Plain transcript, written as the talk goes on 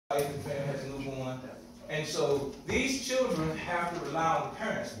and family has a newborn. And so these children have to rely on the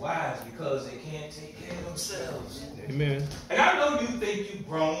parents. Why? Because they can't take care of themselves. Amen. And I know you think you've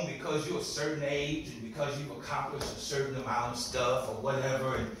grown because you're a certain age and because you've accomplished a certain amount of stuff or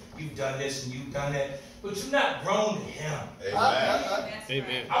whatever, and you've done this and you've done that, but you're not grown to him. Amen.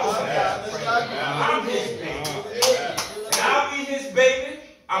 Amen. I'm his baby. And I'll be his baby.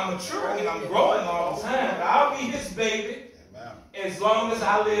 I'm maturing and I'm growing all the time. But I'll be his baby as long as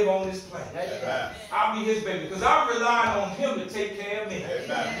I live on this planet. I'll be his baby because I rely on him to take care of me.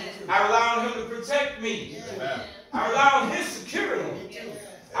 I rely on him to protect me. I rely on his security.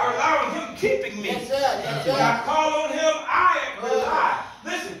 I rely on him keeping me. When I call on him, I rely.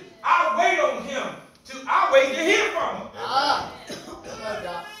 Listen, I wait on him. I wait to hear from him. Come on,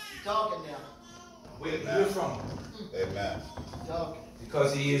 Doc. Talking now. Wait to hear from him. Amen. Talking.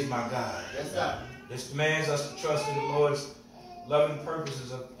 Because he is my God. Yes, sir. This demands us to trust in the Lord's loving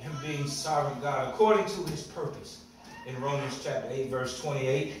purposes of him being sovereign God according to his purpose. In Romans chapter 8, verse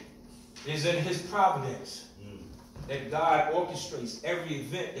 28, it is in his providence that God orchestrates every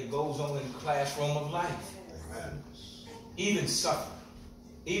event that goes on in the classroom of life. Amen. Even suffering,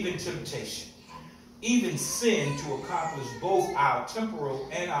 even temptation, even sin to accomplish both our temporal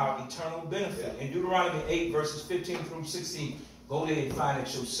and our eternal benefit. In Deuteronomy 8, verses 15 through 16, go there and find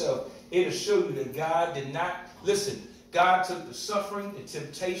it yourself. It'll show you that God did not, listen, God took the suffering, the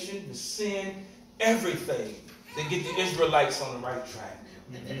temptation, the sin, everything to get the Israelites on the right track.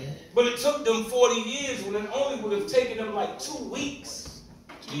 But it took them 40 years when it only would have taken them like 2 weeks.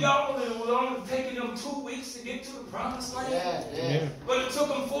 Y'all know it would only taken them 2 weeks to get to the promised land. But it took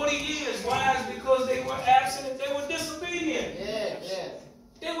them 40 years. Why? It's because they were absent and they were disobedient.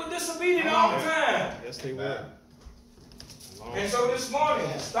 They were disobedient all the time. Yes, they were. And so this morning,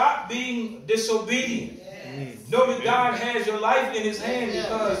 stop being disobedient. Know that God has your life in his hand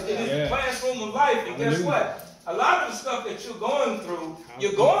because it is the classroom of life. And guess what? A lot of the stuff that you're going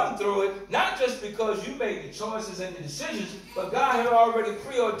through it not just because you made the choices and the decisions, but God had already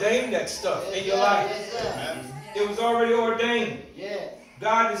preordained that stuff in your life. It was already ordained.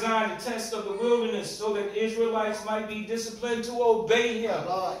 God designed the test of the wilderness so that Israelites might be disciplined to obey him.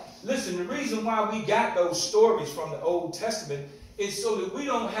 Listen, the reason why we got those stories from the Old Testament is so that we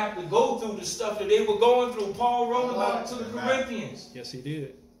don't have to go through the stuff that they were going through. Paul wrote about it to the Corinthians. Yes, he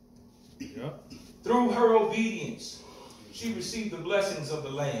did. Yep. Through her obedience, she received the blessings of the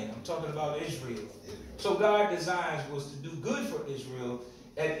land. I'm talking about Israel. So God's design was to do good for Israel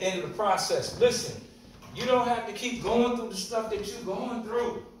at the end of the process. Listen, you don't have to keep going through the stuff that you're going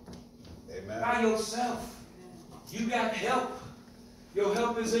through by yourself. You got help. Your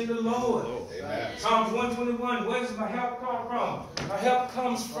help is in the Lord. Amen. Psalms 121, where does my help come from? My help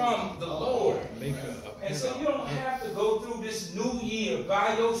comes from the Lord. And so you don't have to go through this new year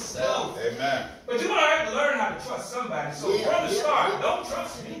by yourself. Amen. But you're going to have to learn how to trust somebody. So from the start, don't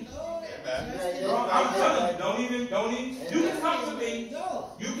trust me. I'm telling you, don't even. You can come to me.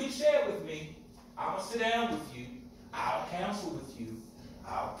 You can share with me. I'm going to sit down with you. I'll counsel with you.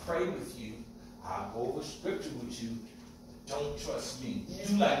 I'll pray with you. I'll go over scripture with you. Don't trust me.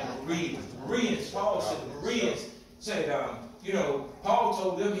 Do like the Bereans. Bereans, Paul said the Bereans said, Paul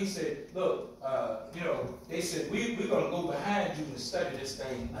told them, he said, look, they said, we're going to go behind you and study this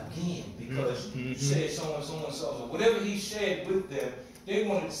thing again because you said so and so and so. So whatever he shared with them, they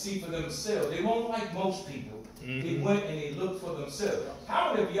wanted to see for themselves. They won't like most people. They went and they looked for themselves.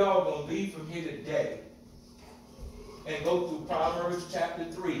 How many of y'all going to leave from here today and go through Proverbs chapter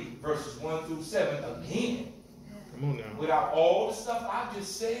 3, verses 1 through 7 again? Without all the stuff I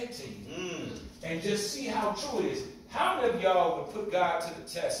just said to you, and just see how true it is. How many of y'all would put God to the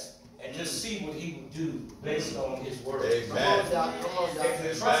test and just see what he would do based on his word? Amen. If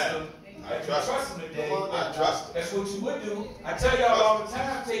you trust him, trust him today, I trust him. that's what you would do. I tell y'all all the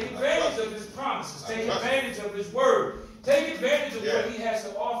time, take advantage of his promises. Take advantage of his word. Take advantage of what he has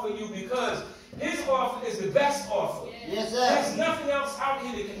to offer you because his offer is the best offer. Yes, sir. There's nothing else out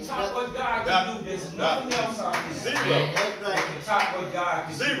here that can top what God can do. There's nothing else out here that can top what God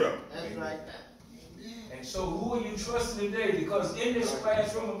can do. That's right. And so who are you trusting today? Because in this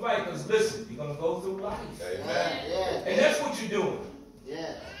classroom of life, because listen, you're going to go through life. Amen. And that's what you're doing.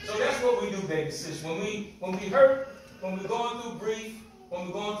 So that's what we do, baby sis. When we hurt, when we're going through grief, when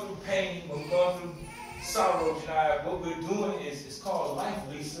we're going through pain, when we're going through sorrow, what we're doing is it's called life,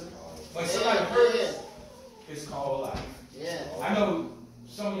 Lisa. When somebody hurts, it's called life. I know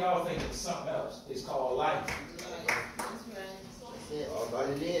some of y'all think it's something else. It's called life.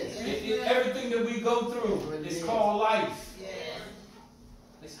 It is. Everything that we go through is called life.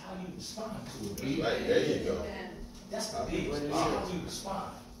 It's how you respond to it. Right, there you go. That's the deal. It's how you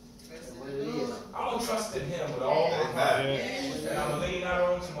respond. I'm going to trust in him with all my heart. And I'm going to lean not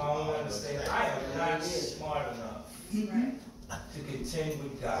onto my own understanding. I am not smart enough to contend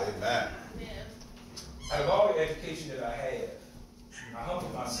with God. Amen. Out of all the education that I have, I humble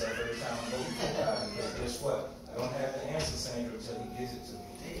myself every time I go before God, because guess what? I don't have the answer, Sandra, until he gives it to me.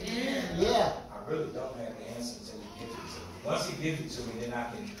 Yeah. I really don't have the answer until he gives it to me. Once he gives it to me, then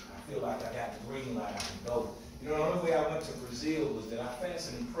I feel like I got the green light, I can go. You know, the only way I went to Brazil was that I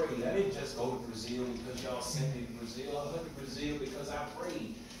fasted and prayed. I didn't just go to Brazil because y'all sent me to Brazil. I went to Brazil because I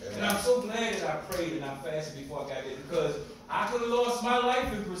prayed. And I'm so glad that I prayed and I fasted before I got there, because I could have lost my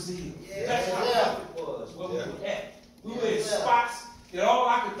life in Brazil. That's how tough it was, where we were at. We were in spots that all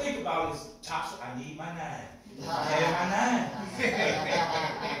I could think about is, I need my 9. I had my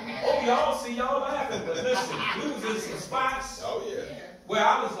 9. Oh, y'all see y'all laughing, but listen, we was in some spots where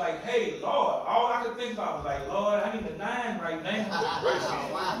I was like, hey, Lord, all I could think about was like, Lord, I need a 9 right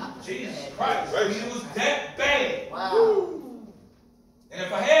now. Jesus Christ. It was that bad. Wow. And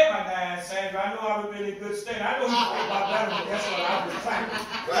if I had my 9, Sandra, I know I would have been in good state. I know you think about that, but that's what I would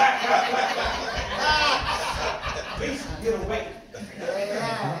clap. Please get away.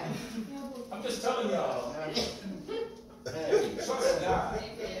 I'm just telling y'all. Trust God.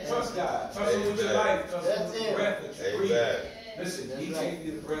 Trust God. Trust Him with your life. Trust Him with the breath that you breathe. Listen, He gave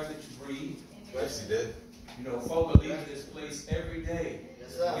you the breath that you breathe. Yes, He did. You know, folk are leaving this place every day.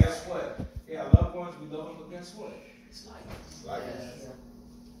 Guess what? Yeah, loved ones, we love them, but guess what? It's life.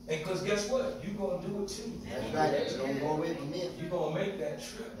 And because guess what? You're going to do it too. That's right. You're going to go away from me. You're going to make that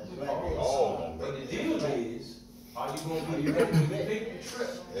trip. That's right. But the deal is, are you going to be ready to make the trip?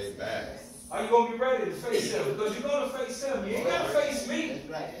 Amen. Are you going to be ready to face Him? Because you're going to face Him. You ain't got to face me.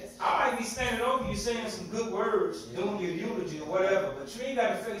 I might be standing over you saying some good words, doing your eulogy or whatever, but you ain't got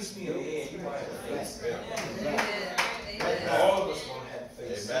to face me in the end. You might have to face Him. All of us going to have to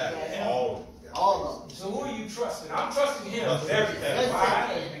face Him. All of them. So who are you trusting? I'm trusting Him with everything.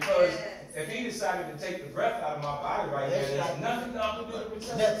 Why? Because if He decided to take the breath out of my body right now, there's nothing y'all can do to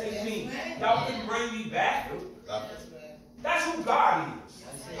resuscitate me. Y'all can bring me back. That's who God is.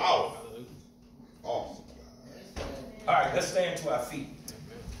 Awesome. All right, let's stand to our feet.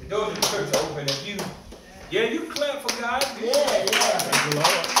 The doors of the church are open. If you clap for God. Thank you,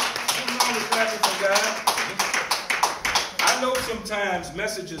 Lord. Somebody clapping for God. I know sometimes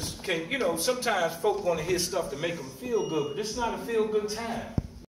messages can, sometimes folk want to hear stuff to make them feel good, but this is not a feel good time.